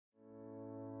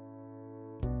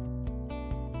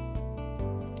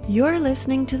You're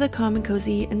listening to the Calm &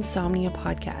 Cozy Insomnia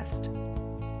Podcast.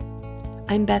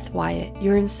 I'm Beth Wyatt,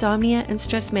 your insomnia and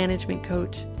stress management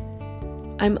coach.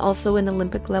 I'm also an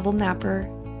Olympic-level napper,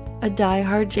 a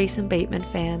die-hard Jason Bateman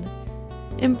fan.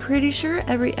 I'm pretty sure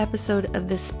every episode of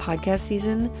this podcast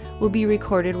season will be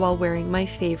recorded while wearing my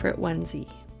favorite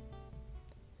onesie.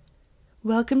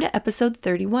 Welcome to episode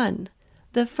 31,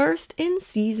 the first in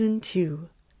season 2.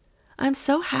 I'm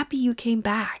so happy you came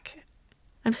back.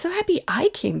 I'm so happy I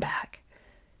came back.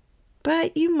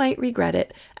 But you might regret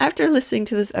it after listening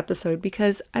to this episode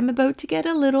because I'm about to get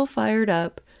a little fired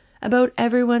up about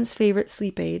everyone's favorite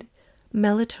sleep aid,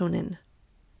 melatonin.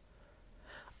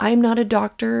 I'm not a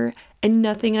doctor, and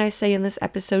nothing I say in this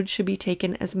episode should be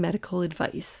taken as medical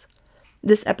advice.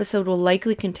 This episode will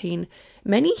likely contain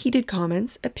many heated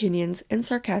comments, opinions, and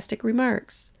sarcastic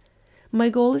remarks. My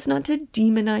goal is not to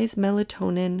demonize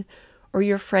melatonin or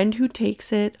your friend who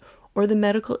takes it or the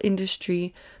medical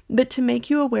industry, but to make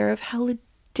you aware of how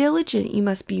diligent you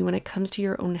must be when it comes to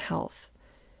your own health.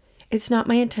 It's not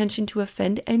my intention to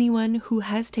offend anyone who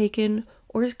has taken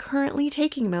or is currently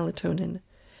taking melatonin.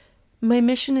 My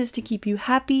mission is to keep you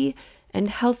happy and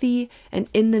healthy and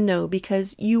in the know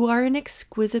because you are an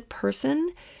exquisite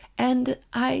person and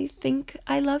I think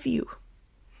I love you.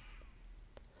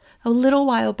 A little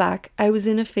while back, I was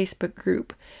in a Facebook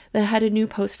group that had a new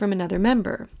post from another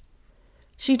member.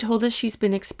 She told us she's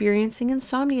been experiencing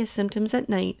insomnia symptoms at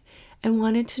night and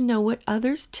wanted to know what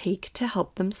others take to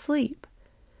help them sleep.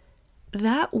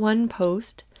 That one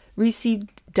post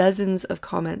received dozens of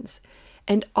comments,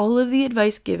 and all of the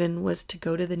advice given was to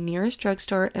go to the nearest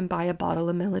drugstore and buy a bottle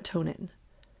of melatonin.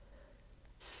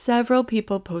 Several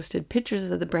people posted pictures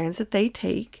of the brands that they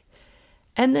take,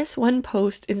 and this one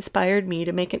post inspired me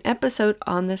to make an episode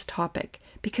on this topic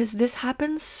because this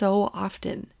happens so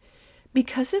often.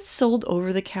 Because it's sold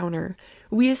over the counter,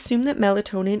 we assume that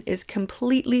melatonin is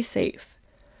completely safe.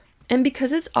 And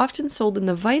because it's often sold in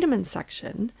the vitamin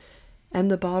section,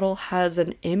 and the bottle has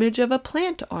an image of a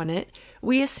plant on it,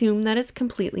 we assume that it's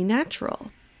completely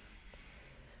natural.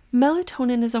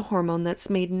 Melatonin is a hormone that's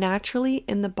made naturally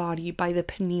in the body by the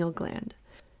pineal gland.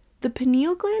 The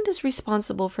pineal gland is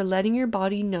responsible for letting your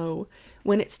body know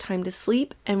when it's time to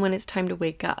sleep and when it's time to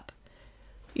wake up.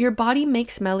 Your body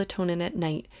makes melatonin at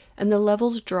night, and the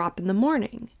levels drop in the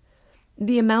morning.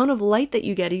 The amount of light that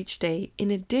you get each day,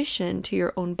 in addition to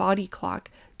your own body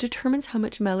clock, determines how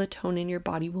much melatonin your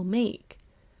body will make.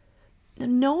 Now,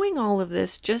 knowing all of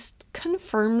this just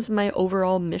confirms my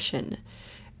overall mission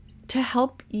to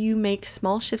help you make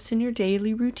small shifts in your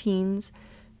daily routines,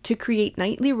 to create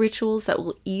nightly rituals that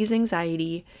will ease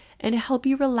anxiety, and to help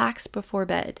you relax before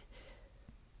bed.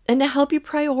 And to help you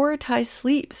prioritize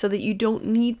sleep so that you don't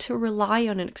need to rely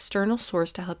on an external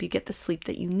source to help you get the sleep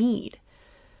that you need.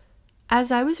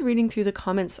 As I was reading through the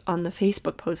comments on the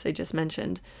Facebook post I just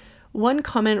mentioned, one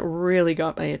comment really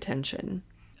got my attention.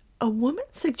 A woman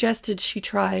suggested she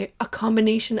try a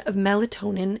combination of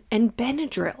melatonin and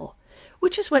Benadryl,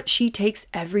 which is what she takes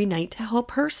every night to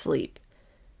help her sleep.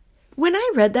 When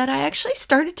I read that, I actually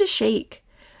started to shake.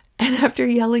 And after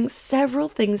yelling several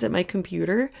things at my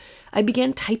computer, I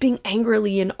began typing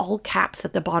angrily in all caps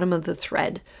at the bottom of the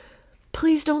thread.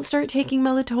 Please don't start taking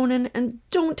melatonin and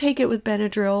don't take it with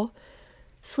Benadryl.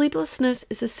 Sleeplessness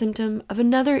is a symptom of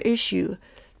another issue.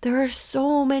 There are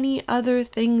so many other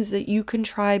things that you can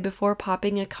try before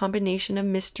popping a combination of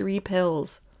mystery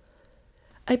pills.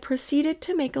 I proceeded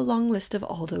to make a long list of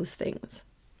all those things.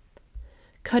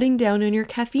 Cutting down on your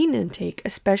caffeine intake,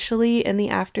 especially in the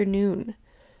afternoon.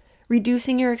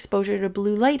 Reducing your exposure to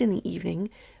blue light in the evening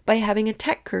by having a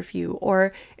tech curfew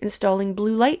or installing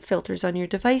blue light filters on your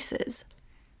devices.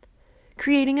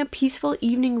 Creating a peaceful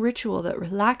evening ritual that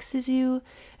relaxes you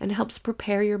and helps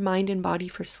prepare your mind and body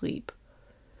for sleep.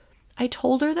 I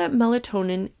told her that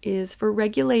melatonin is for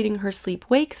regulating her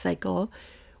sleep-wake cycle,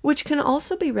 which can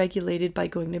also be regulated by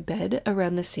going to bed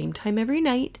around the same time every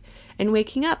night and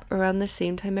waking up around the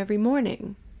same time every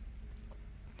morning.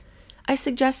 I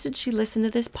suggested she listen to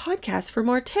this podcast for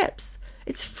more tips.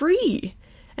 It's free.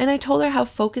 And I told her how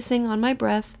focusing on my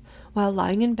breath while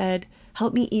lying in bed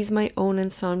helped me ease my own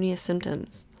insomnia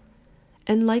symptoms.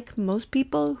 And like most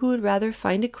people who would rather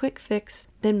find a quick fix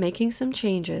than making some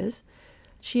changes,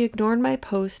 she ignored my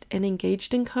post and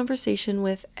engaged in conversation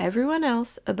with everyone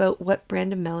else about what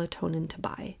brand of melatonin to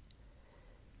buy.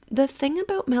 The thing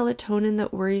about melatonin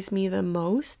that worries me the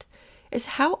most is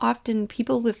how often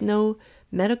people with no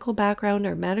medical background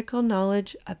or medical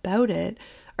knowledge about it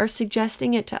are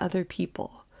suggesting it to other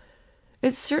people.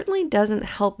 It certainly doesn't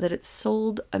help that it's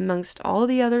sold amongst all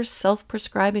the other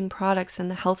self-prescribing products in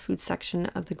the health food section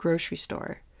of the grocery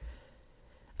store.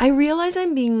 I realize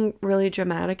I'm being really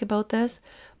dramatic about this,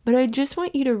 but I just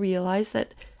want you to realize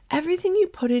that everything you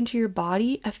put into your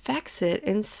body affects it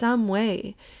in some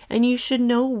way, and you should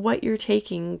know what you're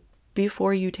taking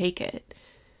before you take it.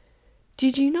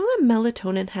 Did you know that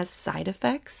melatonin has side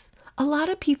effects? A lot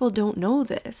of people don't know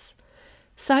this.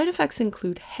 Side effects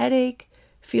include headache,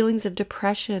 feelings of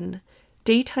depression,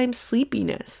 daytime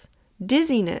sleepiness,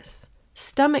 dizziness,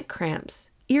 stomach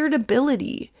cramps,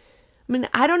 irritability. I mean,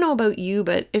 I don't know about you,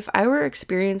 but if I were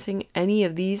experiencing any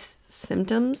of these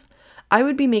symptoms, I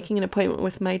would be making an appointment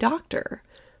with my doctor.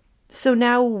 So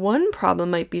now one problem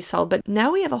might be solved, but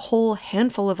now we have a whole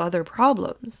handful of other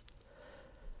problems.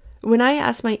 When I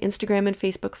asked my Instagram and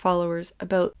Facebook followers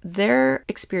about their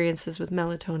experiences with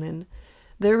melatonin,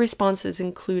 their responses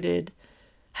included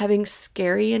having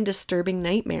scary and disturbing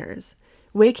nightmares,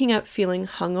 waking up feeling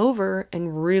hungover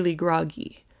and really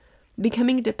groggy,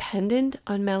 becoming dependent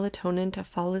on melatonin to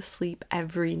fall asleep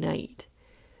every night.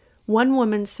 One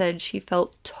woman said she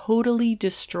felt totally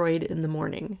destroyed in the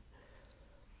morning.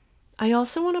 I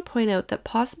also want to point out that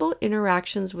possible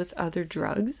interactions with other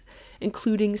drugs,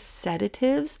 including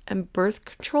sedatives and birth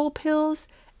control pills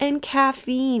and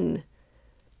caffeine.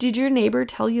 Did your neighbor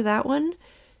tell you that one?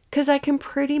 Because I can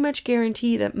pretty much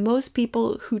guarantee that most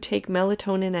people who take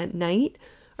melatonin at night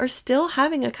are still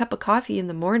having a cup of coffee in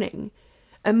the morning.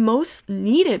 And most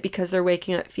need it because they're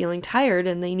waking up feeling tired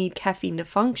and they need caffeine to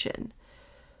function.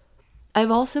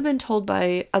 I've also been told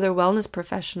by other wellness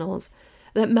professionals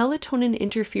that melatonin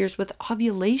interferes with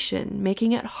ovulation,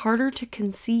 making it harder to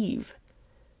conceive.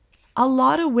 A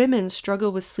lot of women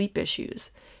struggle with sleep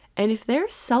issues, and if they're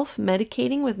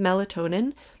self-medicating with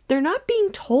melatonin, they're not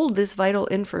being told this vital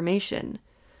information.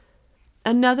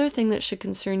 Another thing that should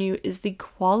concern you is the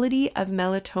quality of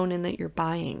melatonin that you're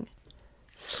buying.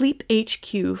 Sleep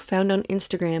HQ, found on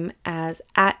Instagram as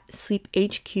 @SleepHQHK,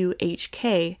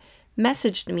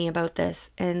 messaged me about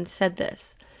this and said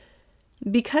this: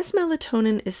 because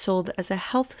melatonin is sold as a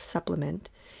health supplement,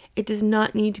 it does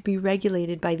not need to be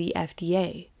regulated by the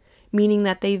FDA, meaning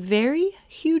that they vary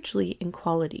hugely in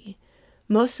quality.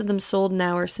 Most of them sold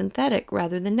now are synthetic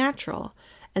rather than natural,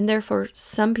 and therefore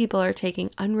some people are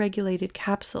taking unregulated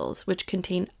capsules which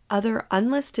contain other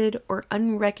unlisted or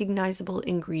unrecognizable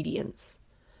ingredients.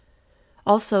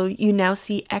 Also, you now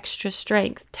see extra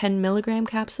strength 10 milligram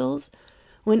capsules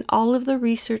when all of the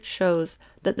research shows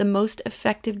that the most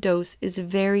effective dose is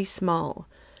very small,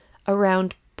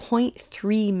 around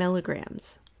 0.3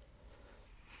 milligrams.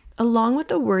 Along with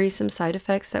the worrisome side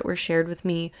effects that were shared with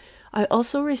me, I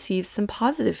also received some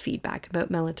positive feedback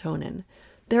about melatonin.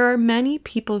 There are many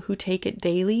people who take it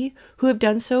daily who have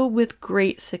done so with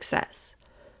great success.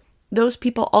 Those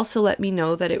people also let me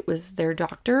know that it was their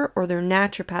doctor or their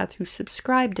naturopath who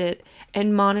prescribed it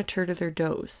and monitored their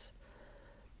dose.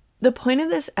 The point of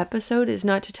this episode is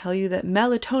not to tell you that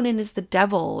melatonin is the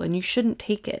devil and you shouldn't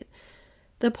take it.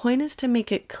 The point is to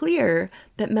make it clear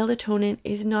that melatonin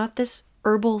is not this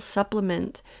herbal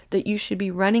supplement that you should be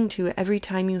running to every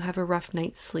time you have a rough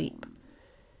night's sleep.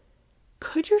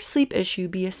 Could your sleep issue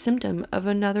be a symptom of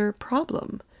another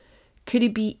problem? Could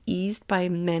it be eased by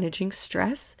managing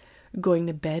stress, going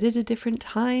to bed at a different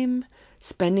time,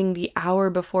 spending the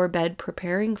hour before bed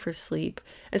preparing for sleep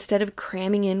instead of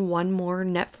cramming in one more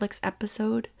Netflix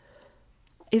episode?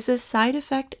 Is a side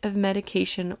effect of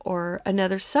medication or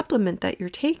another supplement that you're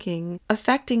taking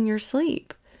affecting your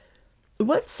sleep?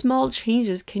 What small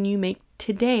changes can you make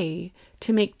today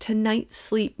to make tonight's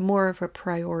sleep more of a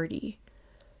priority?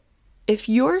 If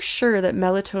you're sure that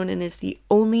melatonin is the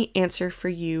only answer for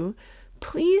you,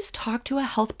 please talk to a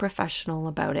health professional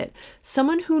about it,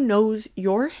 someone who knows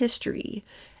your history,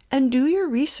 and do your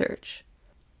research.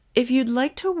 If you'd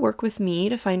like to work with me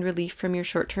to find relief from your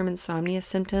short-term insomnia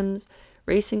symptoms,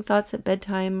 racing thoughts at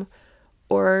bedtime,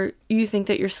 or you think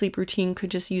that your sleep routine could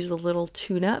just use a little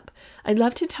tune-up, I'd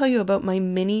love to tell you about my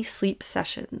mini sleep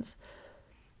sessions.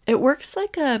 It works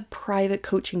like a private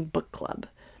coaching book club.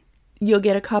 You'll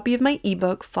get a copy of my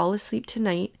ebook, Fall Asleep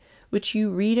Tonight, which you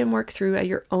read and work through at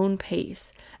your own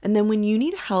pace. And then when you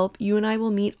need help, you and I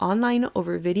will meet online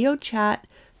over video chat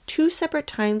 2 separate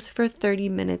times for 30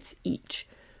 minutes each.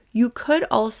 You could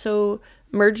also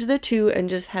merge the two and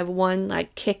just have one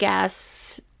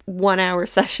kick-ass 1-hour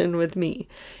session with me.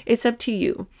 It's up to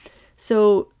you.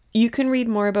 So you can read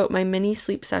more about my mini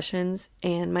sleep sessions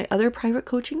and my other private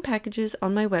coaching packages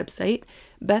on my website,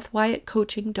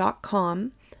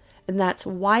 BethWyattCoaching.com. And that's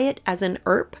Wyatt as in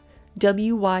Earp,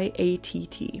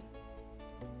 WYATT.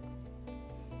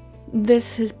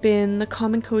 This has been the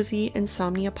Calm & Cozy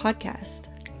Insomnia Podcast.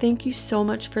 Thank you so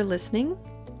much for listening,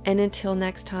 and until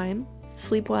next time,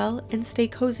 sleep well and stay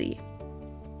cozy.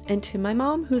 And to my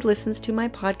mom, who listens to my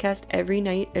podcast every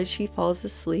night as she falls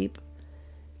asleep,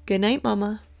 good night,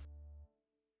 Mama.